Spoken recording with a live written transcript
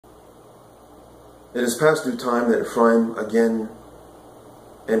It is past due time that Ephraim again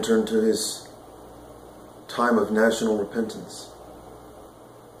enter into his time of national repentance.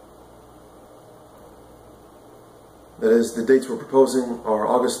 That is, the dates we're proposing are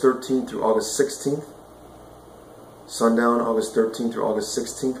August 13th through August 16th. Sundown, August 13th through August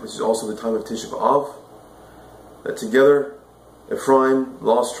 16th, which is also the time of Tisha B'Av. That together, Ephraim,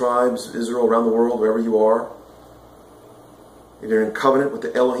 lost tribes, Israel around the world, wherever you are, if you're in covenant with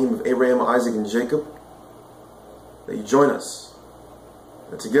the Elohim of Abraham, Isaac, and Jacob, that you join us.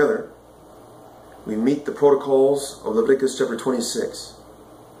 That together, we meet the protocols of Leviticus chapter 26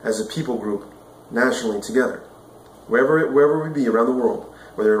 as a people group, nationally together. Wherever we be around the world,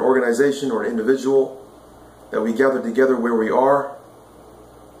 whether an organization or an individual, that we gather together where we are,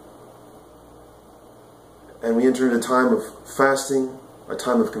 and we enter into a time of fasting, a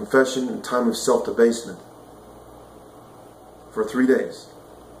time of confession, a time of self-debasement for 3 days.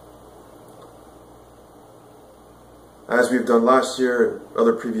 As we've done last year and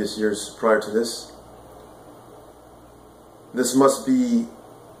other previous years prior to this, this must be,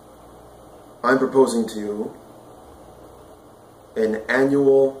 I'm proposing to you, an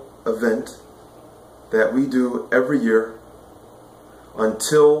annual event that we do every year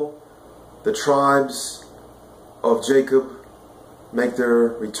until the tribes of Jacob make their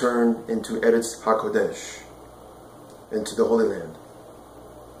return into Eretz HaKodesh, into the Holy Land.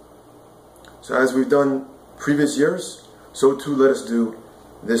 So as we've done previous years, so too let us do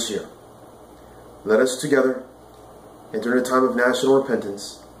this year. Let us together enter in a time of national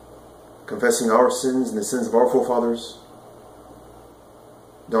repentance, confessing our sins and the sins of our forefathers,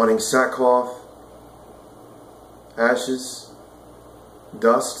 donning sackcloth, ashes,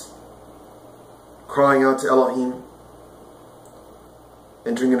 dust, crying out to Elohim,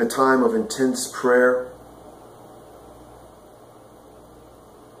 entering in a time of intense prayer,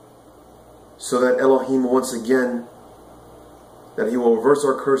 so that Elohim once again, that He will reverse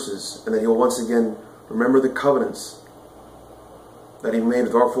our curses, and that He will once again remember the covenants that He made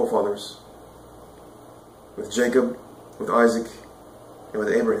with our forefathers, with Jacob, with Isaac, and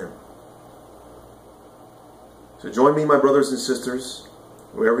with Abraham. So join me, my brothers and sisters,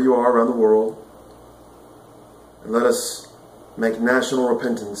 wherever you are around the world, and let us make national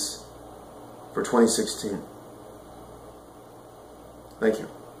repentance for 2016. Thank you.